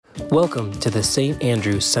Welcome to the St.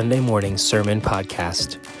 Andrew Sunday Morning Sermon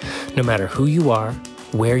Podcast. No matter who you are,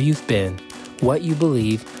 where you've been, what you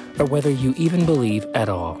believe, or whether you even believe at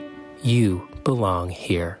all, you belong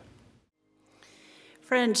here.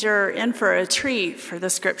 Friends, you're in for a treat for the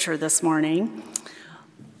scripture this morning.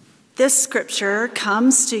 This scripture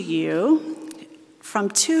comes to you from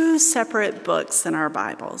two separate books in our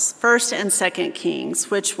Bibles, 1st and 2nd Kings,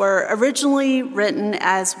 which were originally written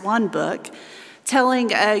as one book,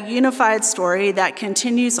 telling a unified story that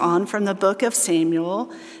continues on from the book of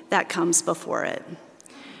Samuel that comes before it.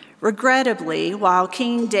 Regrettably, while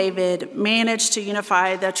King David managed to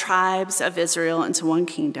unify the tribes of Israel into one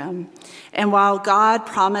kingdom, and while God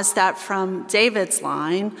promised that from David's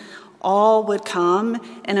line, all would come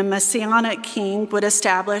and a messianic king would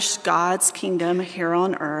establish God's kingdom here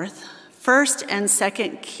on earth, 1st and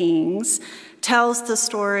 2nd Kings tells the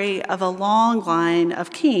story of a long line of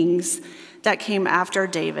kings that came after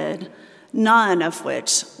David, none of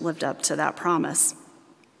which lived up to that promise.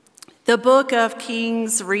 The book of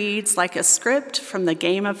Kings reads like a script from the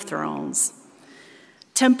Game of Thrones.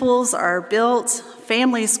 Temples are built,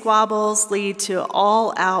 family squabbles lead to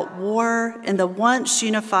all-out war, and the once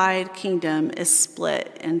unified kingdom is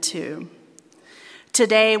split in two.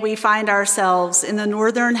 Today, we find ourselves in the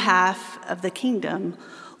northern half of the kingdom,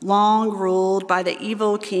 long ruled by the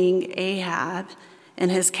evil king Ahab and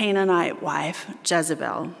his Canaanite wife,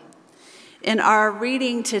 Jezebel. In our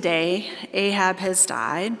reading today, Ahab has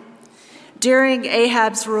died. During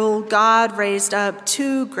Ahab's rule, God raised up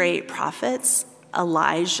two great prophets,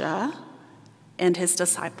 Elijah and his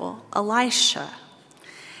disciple, Elisha.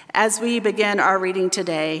 As we begin our reading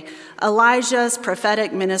today, Elijah's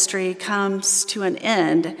prophetic ministry comes to an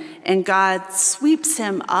end, and God sweeps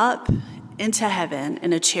him up into heaven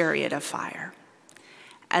in a chariot of fire.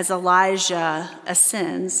 As Elijah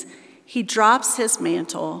ascends, he drops his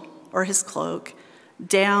mantle or his cloak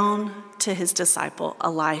down to his disciple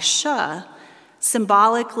Elisha,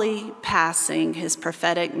 symbolically passing his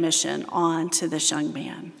prophetic mission on to this young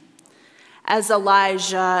man. As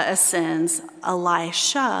Elijah ascends,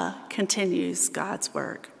 Elisha continues God's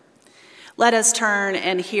work. Let us turn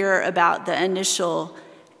and hear about the initial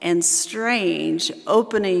and strange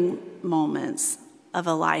opening moments of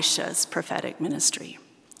Elisha's prophetic ministry.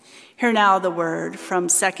 Hear now the word from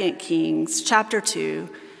 2 Kings chapter 2,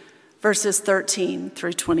 verses 13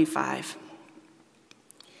 through 25.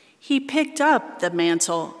 He picked up the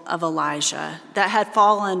mantle of Elijah that had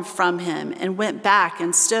fallen from him and went back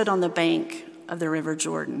and stood on the bank of the river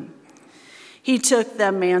Jordan. He took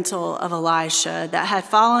the mantle of Elisha that had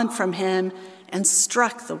fallen from him and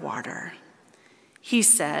struck the water. He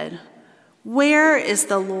said, "Where is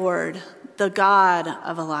the Lord, the God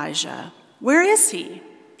of Elijah? Where is he?"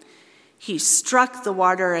 He struck the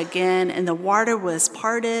water again, and the water was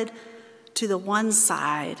parted to the one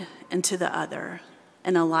side and to the other,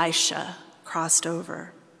 and Elisha crossed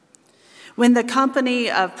over. When the company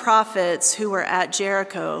of prophets who were at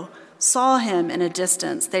Jericho saw him in a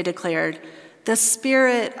distance, they declared, "The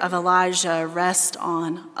spirit of Elijah rests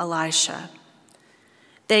on Elisha."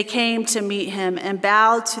 They came to meet him and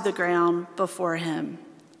bowed to the ground before him.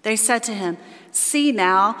 They said to him, "See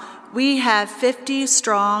now, we have 50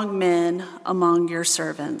 strong men among your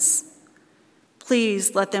servants.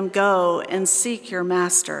 Please let them go and seek your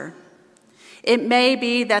master. It may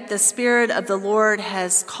be that the Spirit of the Lord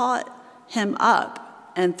has caught him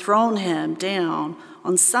up and thrown him down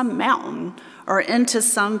on some mountain or into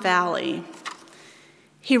some valley."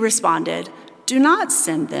 He responded, "Do not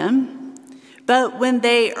send them." But when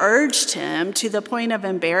they urged him to the point of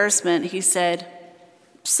embarrassment, he said,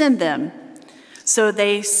 "Send them." So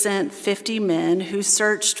they sent 50 men who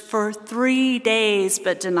searched for 3 days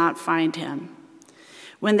but did not find him.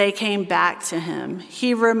 When they came back to him,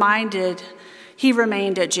 he remained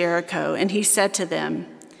at Jericho, and he said to them,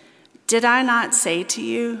 "Did I not say to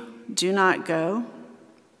you, do not go?"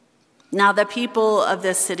 Now the people of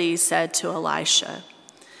this city said to Elisha,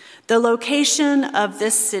 "The location of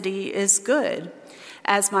this city is good,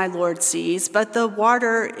 as my Lord sees, but the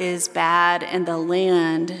water is bad and the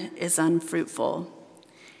land is unfruitful."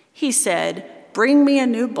 He said, "Bring me a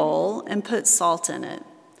new bowl and put salt in it."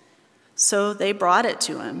 So they brought it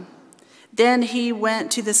to him. Then he went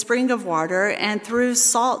to the spring of water and threw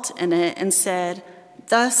salt in it and said,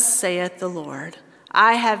 "Thus saith the Lord,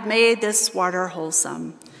 I have made this water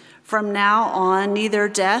wholesome. From now on, neither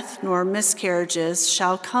death nor miscarriages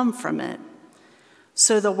shall come from it."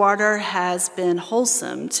 So the water has been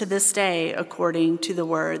wholesome to this day, according to the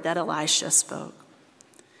word that Elisha spoke.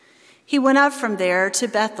 He went up from there to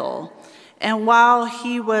Bethel And while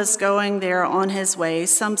he was going there on his way,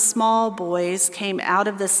 some small boys came out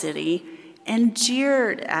of the city and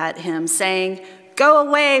jeered at him, saying, "Go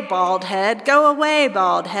away, bald head! Go away,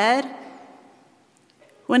 bald head!"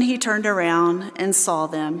 When he turned around and saw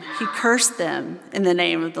them, he cursed them in the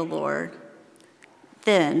name of the Lord.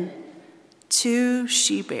 Then 2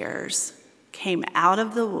 she-bears came out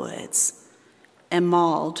of the woods and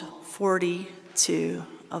mauled 42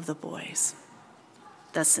 of the boys.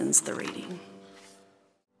 Thus ends the reading.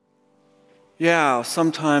 Yeah,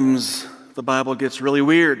 sometimes the Bible gets really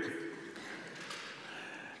weird.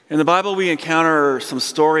 In the Bible, we encounter some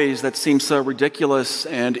stories that seem so ridiculous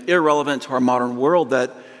and irrelevant to our modern world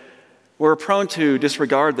that we're prone to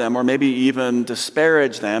disregard them or maybe even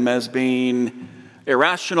disparage them as being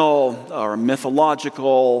irrational or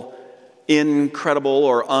mythological, incredible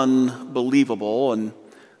or unbelievable. And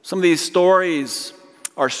some of these stories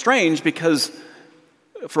are strange because,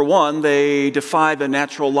 for one, they defy the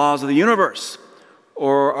natural laws of the universe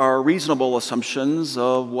or our reasonable assumptions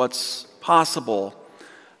of what's possible.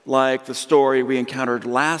 Like the story we encountered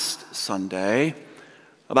last Sunday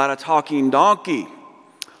about a talking donkey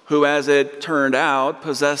who, as it turned out,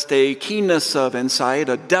 possessed a keenness of insight,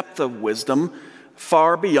 a depth of wisdom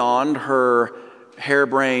far beyond her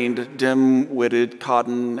harebrained, dim-witted,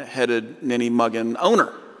 cotton-headed, ninny-muggin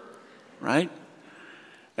owner, right?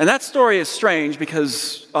 And that story is strange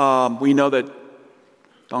because we know that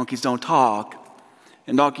donkeys don't talk,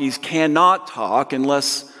 and donkeys cannot talk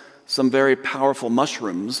unless some very powerful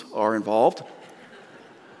mushrooms are involved.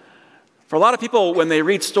 For a lot of people, when they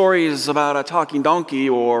read stories about a talking donkey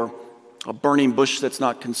or a burning bush that's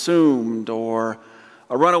not consumed or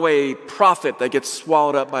a runaway prophet that gets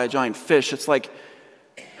swallowed up by a giant fish, it's like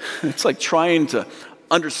trying to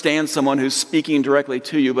understand someone who's speaking directly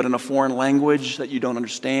to you but in a foreign language that you don't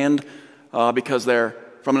understand because they're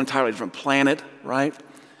from an entirely different planet, right?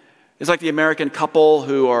 It's like the American couple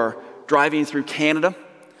who are driving through Canada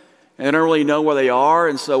and they don't really know where they are,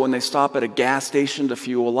 and so when they stop at a gas station to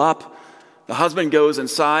fuel up, the husband goes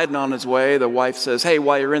inside, and on his way, the wife says, "Hey,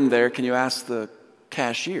 while you're in there, can you ask the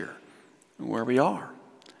cashier where we are?"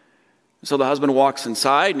 So the husband walks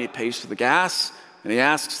inside, and he pays for the gas, and he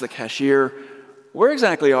asks the cashier, "Where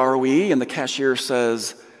exactly are we?" And the cashier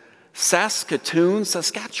says, "Saskatoon,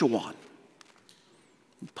 Saskatchewan."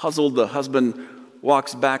 Puzzled, the husband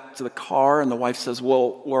walks back to the car, and the wife says,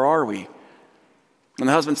 "Well, where are we?" And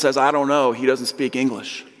the husband says, "I don't know, he doesn't speak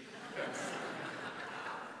English."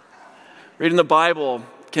 Reading the Bible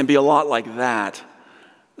can be a lot like that.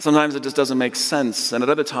 Sometimes it just doesn't make sense, and at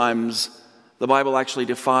other times, the Bible actually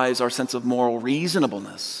defies our sense of moral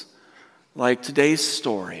reasonableness. Like today's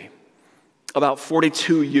story about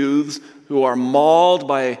 42 youths who are mauled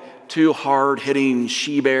by 2 hard-hitting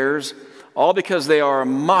she-bears, all because they are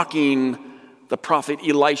mocking the prophet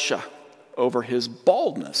Elisha over his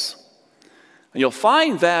baldness. And you'll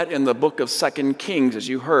find that in the book of 2 Kings, as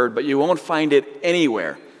you heard, but you won't find it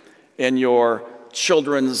anywhere in your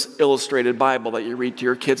children's illustrated Bible that you read to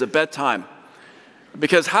your kids at bedtime.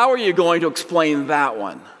 Because how are you going to explain that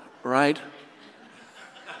one, right?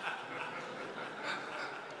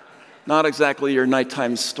 Not exactly your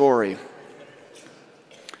nighttime story.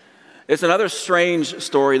 It's another strange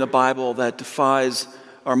story in the Bible that defies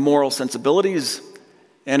our moral sensibilities,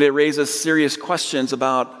 and it raises serious questions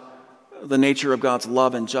about the nature of God's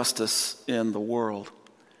love and justice in the world.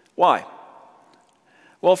 Why?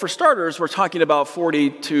 Well, for starters, we're talking about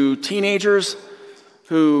 42 teenagers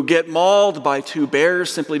who get mauled by 2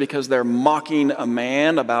 bears simply because they're mocking a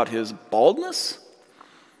man about his baldness.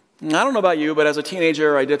 And I don't know about you, but as a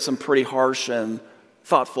teenager, I did some pretty harsh and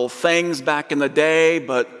thoughtful things back in the day,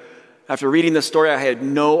 but after reading this story, I had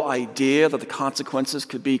no idea that the consequences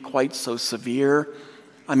could be quite so severe.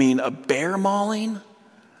 I mean, a bear mauling?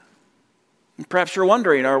 Perhaps you're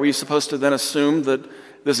wondering, are we supposed to then assume that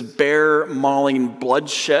this bear mauling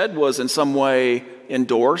bloodshed was in some way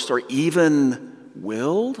endorsed or even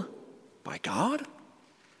willed by God?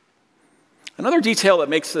 Another detail that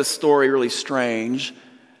makes this story really strange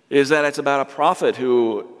is that it's about a prophet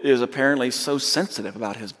who is apparently so sensitive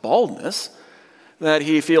about his baldness that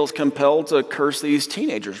he feels compelled to curse these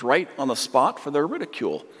teenagers right on the spot for their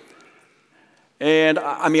ridicule. And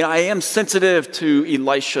I am sensitive to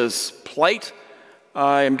Elisha's plight.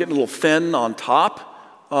 I am getting a little thin on top,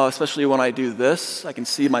 especially when I do this. I can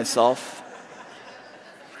see myself.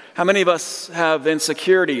 How many of us have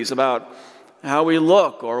insecurities about how we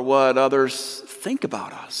look or what others think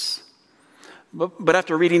about us? But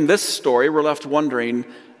after reading this story, we're left wondering,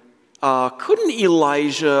 couldn't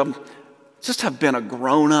Elijah just have been a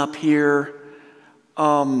grown-up here?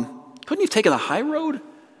 Couldn't he have taken the high road?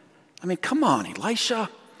 I mean, come on, Elisha,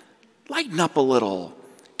 lighten up a little.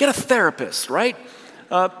 Get a therapist, right?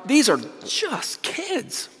 These are just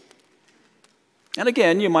kids. And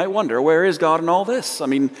again, you might wonder, where is God in all this? I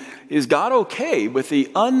mean, is God okay with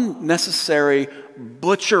the unnecessary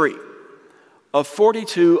butchery of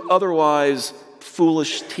 42 otherwise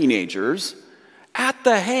foolish teenagers at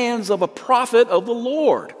the hands of a prophet of the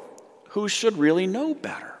Lord who should really know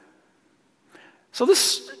better? So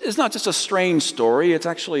this is not just a strange story, it's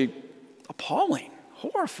actually appalling,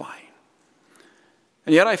 horrifying.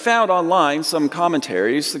 And yet I found online some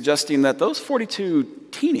commentaries suggesting that those 42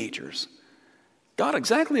 teenagers got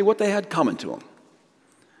exactly what they had coming to them.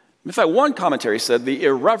 In fact, one commentary said the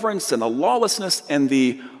irreverence and the lawlessness and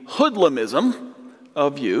the hoodlumism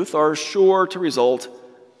of youth are sure to result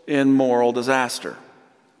in moral disaster.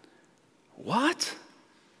 What?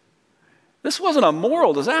 This wasn't a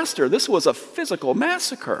moral disaster. This was a physical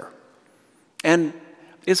massacre. And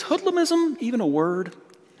is hoodlumism even a word?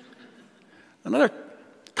 Another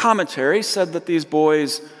commentary said that these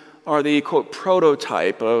boys are the, quote,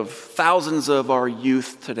 prototype of thousands of our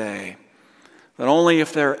youth today. That only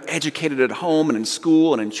if they're educated at home and in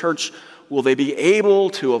school and in church will they be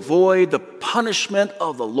able to avoid the punishment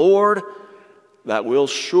of the Lord that will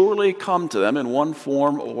surely come to them in one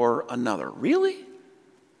form or another. Really?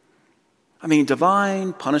 I mean,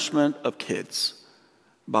 divine punishment of kids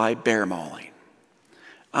by bear mauling.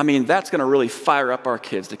 I mean, that's going to really fire up our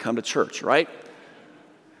kids to come to church, right?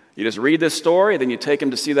 You just read this story, then you take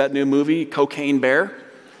them to see that new movie, Cocaine Bear,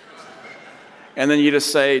 and then you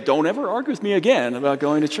just say, don't ever argue with me again about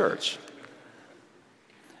going to church.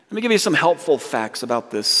 Let me give you some helpful facts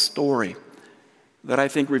about this story that I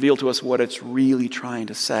think reveal to us what it's really trying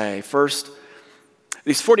to say. First,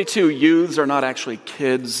 these 42 youths are not actually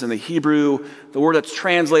kids. In the Hebrew, the word that's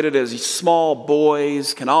translated as small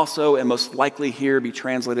boys can also, and most likely here, be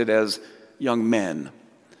translated as young men.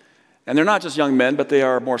 And they're not just young men, but they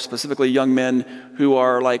are more specifically young men who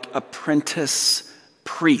are like apprentice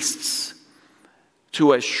priests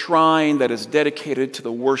to a shrine that is dedicated to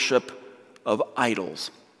the worship of idols.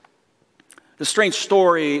 The strange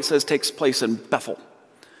story, it says, takes place in Bethel.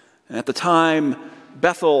 And at the time,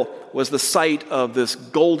 Bethel was the site of this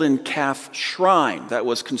golden calf shrine that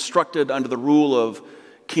was constructed under the rule of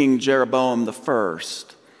King Jeroboam I,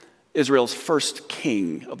 Israel's first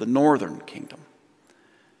king of the northern kingdom.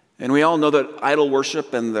 And we all know that idol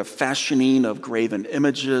worship and the fashioning of graven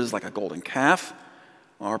images like a golden calf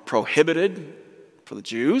are prohibited for the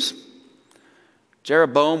Jews.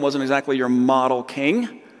 Jeroboam wasn't exactly your model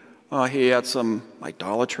king. He had some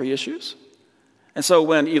idolatry issues. And so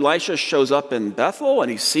when Elisha shows up in Bethel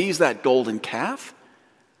and he sees that golden calf,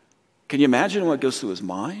 can you imagine what goes through his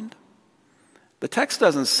mind? The text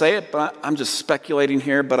doesn't say it, but I'm just speculating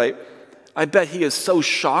here, but I bet he is so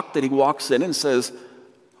shocked that he walks in and says,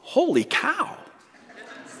 holy cow.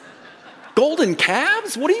 Golden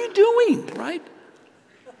calves? What are you doing, right?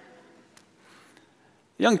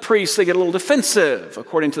 Young priests, they get a little defensive.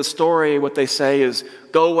 According to the story, what they say is,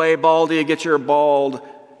 go away, Baldy, get your bald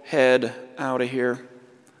head out of here.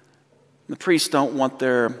 The priests don't want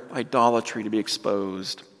their idolatry to be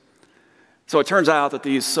exposed. So it turns out that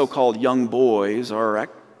these so-called young boys are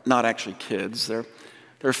not actually kids.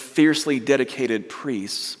 They're fiercely dedicated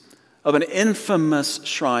priests of an infamous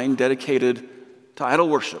shrine dedicated to idol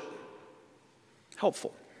worship.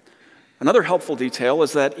 Helpful. Another helpful detail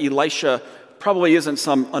is that Elisha probably isn't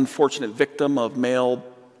some unfortunate victim of male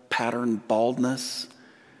pattern baldness.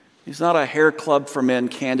 He's not a hair club for men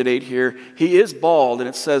candidate here. He is bald, and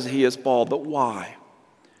it says he is bald, but why?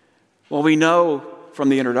 Well, we know from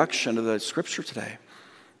the introduction to the scripture today,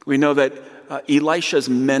 we know that Elisha's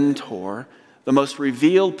mentor, the most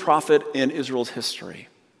revealed prophet in Israel's history,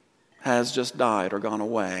 has just died or gone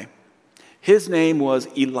away. His name was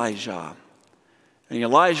Elijah. And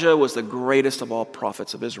Elijah was the greatest of all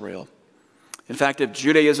prophets of Israel. In fact, if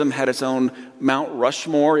Judaism had its own Mount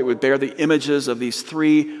Rushmore, it would bear the images of these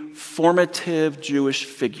three formative Jewish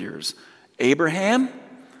figures: Abraham,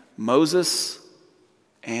 Moses,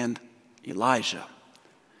 and Elijah.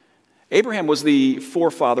 Abraham was the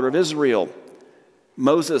forefather of Israel.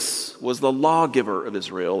 Moses was the lawgiver of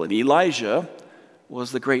Israel, and Elijah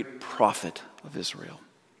was the great prophet of Israel.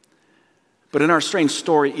 But in our strange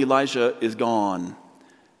story, Elijah is gone.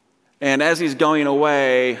 And as he's going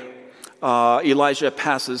away, Elijah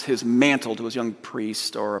passes his mantle to his young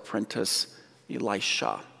priest or apprentice,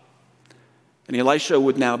 Elisha. And Elisha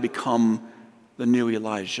would now become the new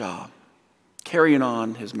Elijah, carrying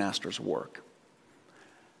on his master's work.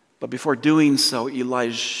 But before doing so,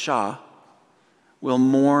 Elisha will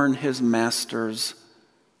mourn his master's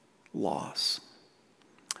loss.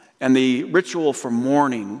 And the ritual for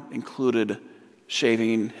mourning included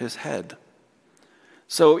shaving his head.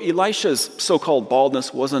 So Elisha's so-called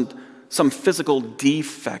baldness wasn't some physical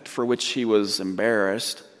defect for which he was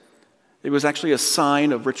embarrassed. It was actually a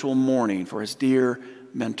sign of ritual mourning for his dear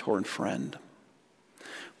mentor and friend.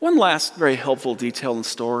 One last very helpful detail in the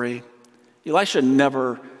story: Elisha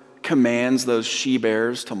never commands those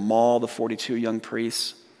she-bears to maul the 42 young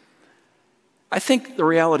priests. I think the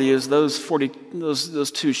reality is those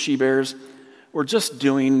two she-bears were just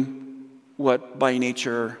doing what by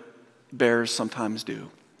nature bears sometimes do.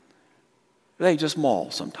 They just maul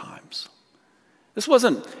sometimes. This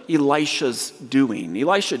wasn't Elisha's doing.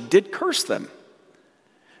 Elisha did curse them.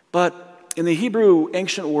 But in the Hebrew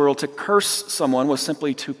ancient world, to curse someone was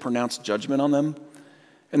simply to pronounce judgment on them.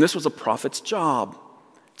 And this was a prophet's job,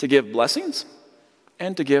 to give blessings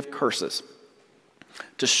and to give curses.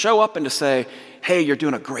 To show up and to say, hey, you're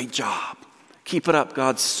doing a great job. Keep it up.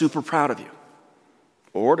 God's super proud of you.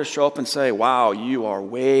 Or to show up and say, wow, you are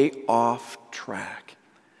way off track.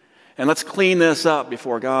 And let's clean this up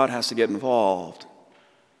before God has to get involved.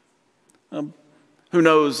 Who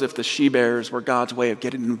knows if the she-bears were God's way of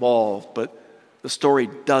getting involved, but the story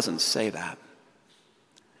doesn't say that.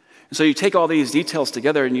 And so you take all these details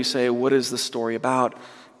together and you say, what is this story about?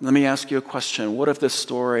 Let me ask you a question. What if this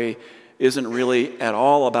story isn't really at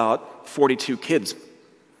all about 42 kids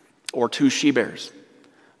or 2 she-bears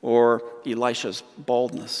or Elisha's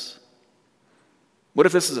baldness? What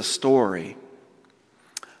if this is a story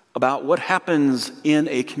about what happens in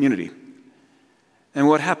a community and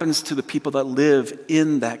what happens to the people that live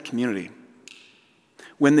in that community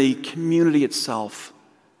when the community itself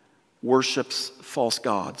worships false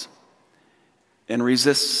gods and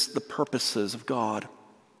resists the purposes of God?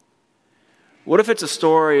 What if it's a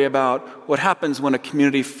story about what happens when a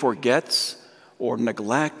community forgets or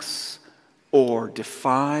neglects or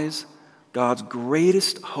defies God's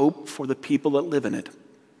greatest hope for the people that live in it?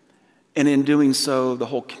 And in doing so, the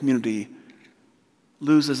whole community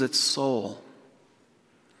loses its soul.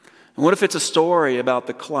 And what if it's a story about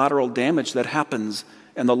the collateral damage that happens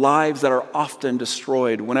and the lives that are often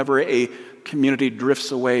destroyed whenever a community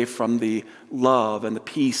drifts away from the love and the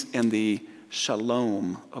peace and the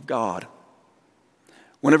shalom of God?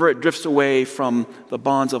 Whenever it drifts away from the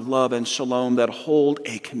bonds of love and shalom that hold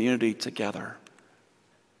a community together?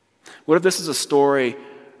 What if this is a story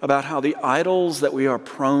about how the idols that we are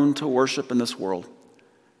prone to worship in this world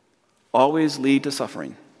always lead to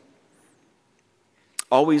suffering,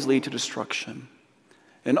 always lead to destruction,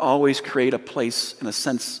 and always create a place and a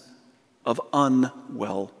sense of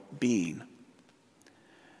unwell-being?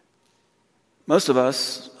 Most of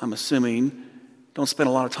us, I'm assuming, don't spend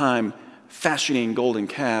a lot of time fashioning golden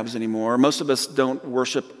calves anymore. Most of us don't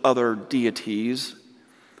worship other deities,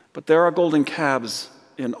 but there are golden calves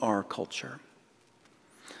in our culture.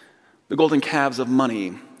 The golden calves of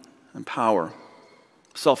money and power,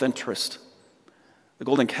 self-interest, the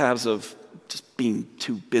golden calves of just being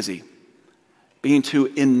too busy, being too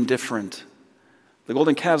indifferent, the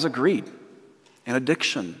golden calves of greed and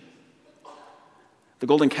addiction, the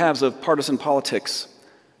golden calves of partisan politics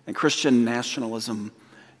and Christian nationalism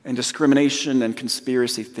and discrimination and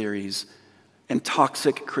conspiracy theories and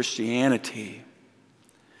toxic Christianity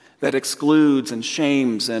that excludes and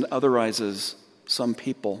shames and otherizes some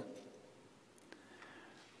people.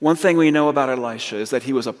 One thing we know about Elisha is that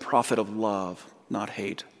he was a prophet of love, not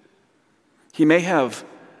hate. He may have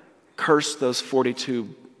cursed those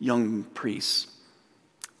 42 young priests,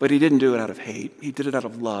 but he didn't do it out of hate. He did it out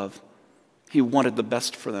of love. He wanted the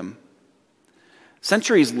best for them.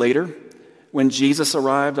 Centuries later, when Jesus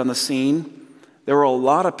arrived on the scene, there were a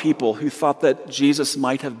lot of people who thought that Jesus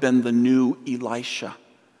might have been the new Elisha.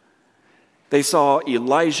 They saw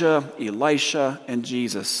Elijah, Elisha, and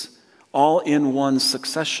Jesus all in one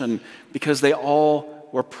succession because they all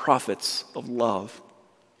were prophets of love.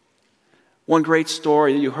 One great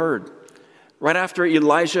story that you heard: right after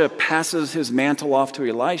Elijah passes his mantle off to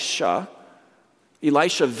Elisha,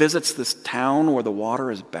 Elisha visits this town where the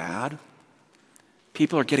water is bad.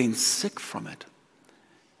 People are getting sick from it.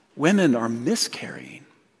 Women are miscarrying.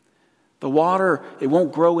 The water, it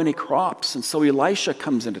won't grow any crops. And so Elisha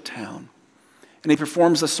comes into town and he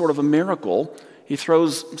performs a sort of a miracle. He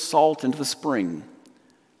throws salt into the spring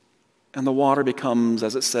and the water becomes,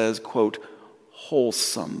 as it says, quote,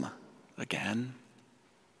 wholesome again.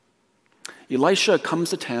 Elisha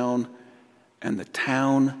comes to town and the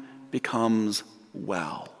town becomes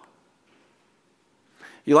well.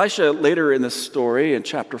 Elisha, later in this story, in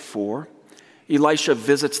chapter 4, Elisha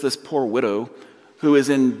visits this poor widow who is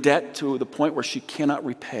in debt to the point where she cannot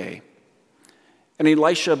repay. And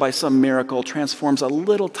Elisha, by some miracle, transforms a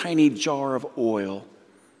little tiny jar of oil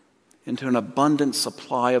into an abundant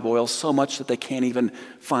supply of oil, so much that they can't even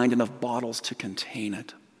find enough bottles to contain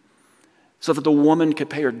it, so that the woman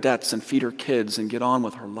could pay her debts and feed her kids and get on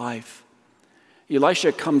with her life.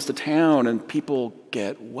 Elisha comes to town and people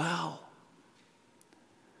get well.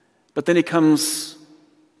 But then he comes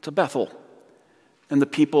to Bethel, and the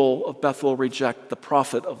people of Bethel reject the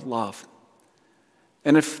prophet of love.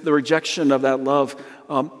 And if the rejection of that love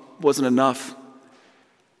wasn't enough,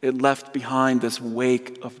 it left behind this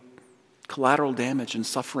wake of collateral damage and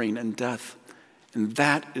suffering and death. And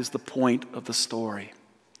that is the point of the story.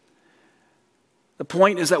 The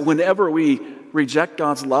point is that whenever we reject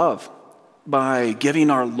God's love by giving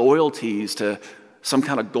our loyalties to some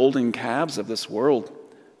kind of golden calves of this world,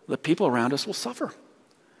 the people around us will suffer.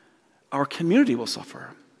 Our community will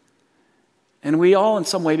suffer. And we all in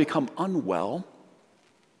some way become unwell.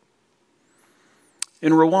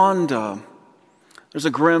 In Rwanda, there's a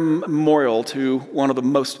grim memorial to one of the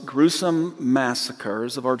most gruesome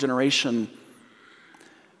massacres of our generation.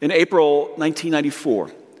 In April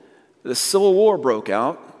 1994, the Civil War broke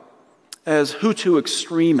out as Hutu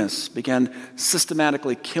extremists began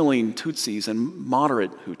systematically killing Tutsis and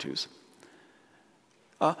moderate Hutus.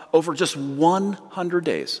 Over just 100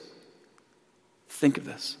 days, think of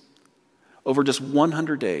this, over just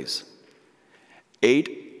 100 days,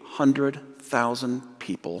 800,000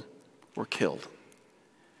 people were killed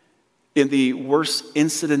in the worst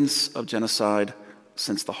incidents of genocide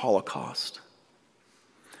since the Holocaust.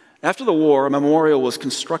 After the war, a memorial was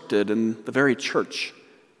constructed in the very church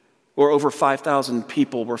where over 5,000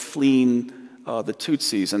 people were fleeing the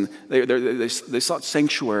Tutsis, and they sought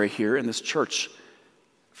sanctuary here in this church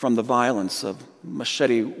from the violence of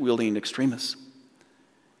machete-wielding extremists.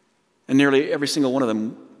 And nearly every single one of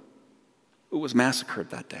them was massacred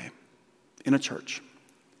that day in a church.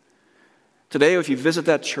 Today, if you visit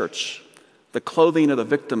that church, the clothing of the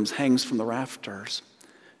victims hangs from the rafters,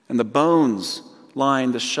 and the bones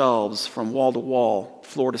line the shelves from wall to wall,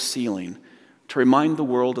 floor to ceiling, to remind the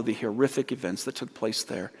world of the horrific events that took place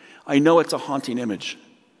there. I know it's a haunting image,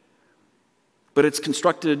 but it's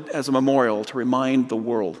constructed as a memorial to remind the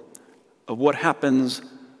world of what happens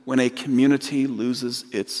when a community loses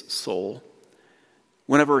its soul,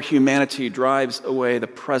 whenever humanity drives away the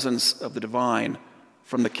presence of the divine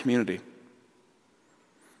from the community.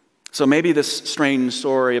 So maybe this strange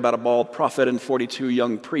story about a bald prophet and 42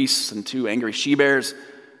 young priests and 2 angry she-bears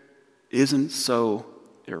isn't so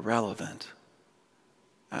irrelevant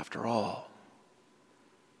after all.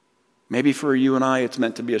 Maybe for you and I, it's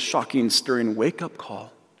meant to be a shocking, stirring wake-up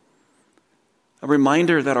call. A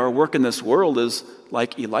reminder that our work in this world is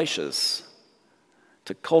like Elisha's,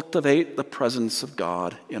 to cultivate the presence of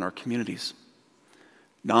God in our communities,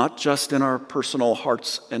 not just in our personal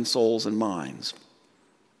hearts and souls and minds,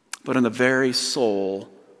 but in the very soul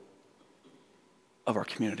of our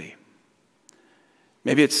community.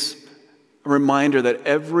 Maybe it's a reminder that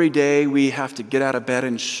every day we have to get out of bed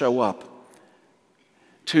and show up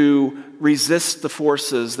to resist the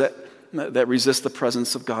forces that resist the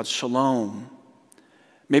presence of God's shalom.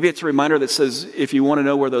 Maybe it's a reminder that says, if you want to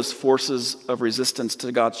know where those forces of resistance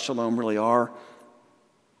to God's shalom really are,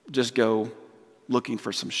 just go looking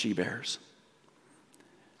for some she-bears.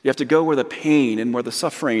 You have to go where the pain and where the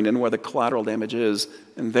suffering and where the collateral damage is,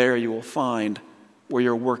 and there you will find where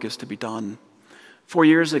your work is to be done. 4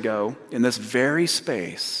 years ago, in this very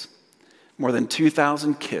space, more than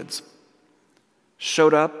 2,000 kids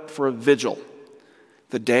showed up for a vigil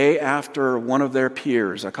the day after one of their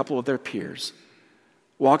peers, a couple of their peers,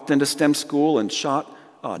 walked into STEM school and shot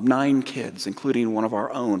 9 kids, including one of our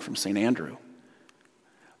own from St. Andrew.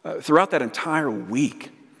 Throughout that entire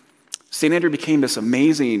week, St. Andrew became this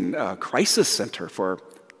amazing crisis center for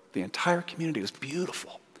the entire community. It was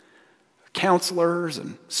beautiful. Counselors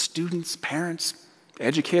and students, parents,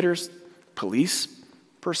 educators, police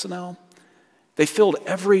personnel, they filled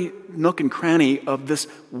every nook and cranny of this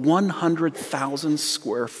 100,000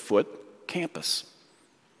 square foot campus.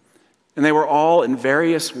 And they were all in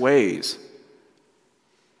various ways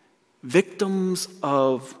victims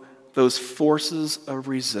of those forces of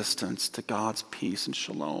resistance to God's peace and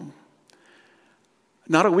shalom.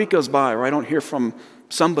 Not a week goes by where I don't hear from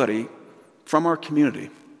somebody from our community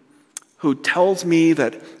who tells me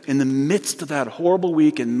that in the midst of that horrible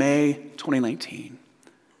week in May 2019,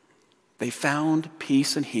 they found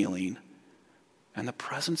peace and healing and the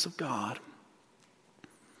presence of God.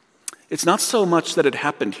 It's not so much that it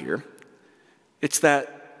happened here. It's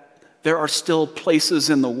that there are still places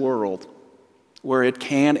in the world where it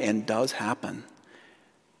can and does happen.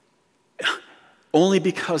 Only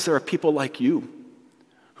because there are people like you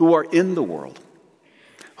who are in the world,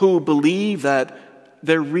 who believe that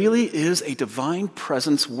there really is a divine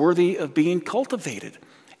presence worthy of being cultivated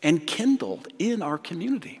and kindled in our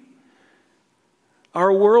community.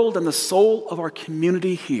 Our world and the soul of our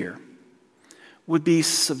community here would be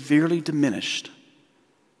severely diminished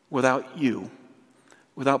without you,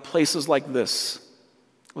 without places like this,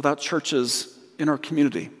 without churches in our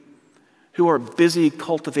community who are busy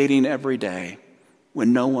cultivating every day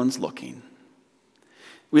when no one's looking.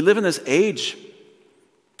 We live in this age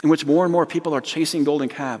in which more and more people are chasing golden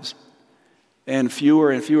calves, and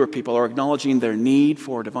fewer people are acknowledging their need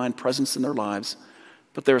for divine presence in their lives.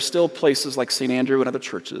 But there are still places like St. Andrew and other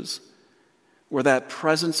churches where that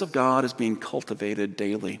presence of God is being cultivated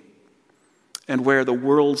daily, and where the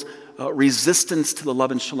world's resistance to the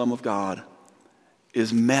love and shalom of God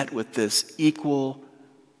is met with this equal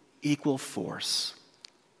force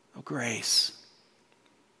of grace.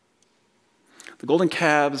 The golden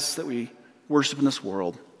calves that we worship in this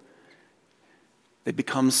world, they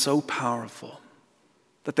become so powerful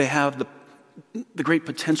that they have the great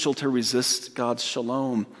potential to resist God's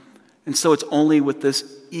shalom. And so it's only with this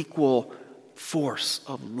equal force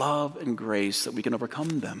of love and grace that we can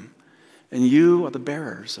overcome them. And you are the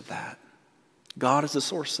bearers of that. God is the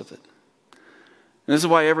source of it. And this is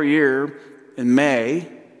why every year in May,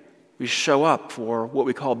 we show up for what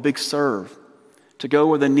we call Big Serve, to go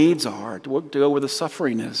where the needs are, to go where the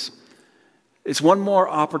suffering is. It's one more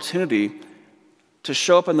opportunity to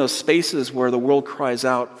show up in those spaces where the world cries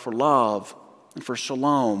out for love and for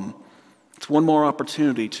shalom. It's one more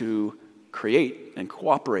opportunity to create and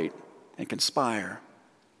cooperate and conspire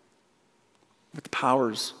with the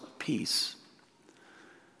powers of peace.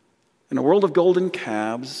 In a world of golden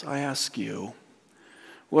calves, I ask you,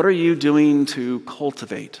 what are you doing to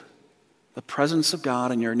cultivate the presence of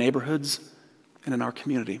God in your neighborhoods and in our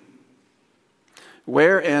community?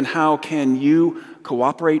 Where and how can you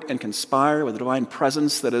cooperate and conspire with the divine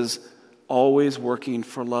presence that is always working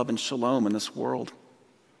for love and shalom in this world?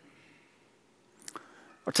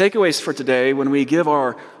 Our takeaways for today: when we give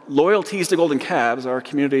our loyalties to golden calves, our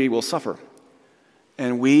community will suffer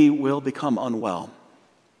and we will become unwell.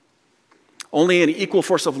 Only an equal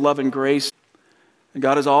force of love and grace, and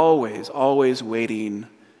God is always waiting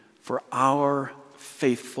for our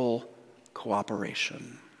faithful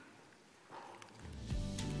cooperation.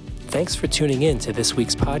 Thanks for tuning in to this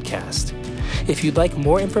week's podcast. If you'd like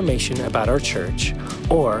more information about our church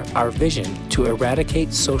or our vision to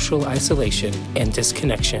eradicate social isolation and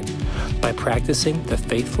disconnection by practicing the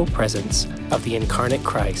faithful presence of the incarnate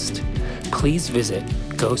Christ, please visit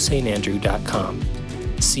gosaintandrew.com.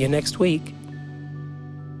 See you next week.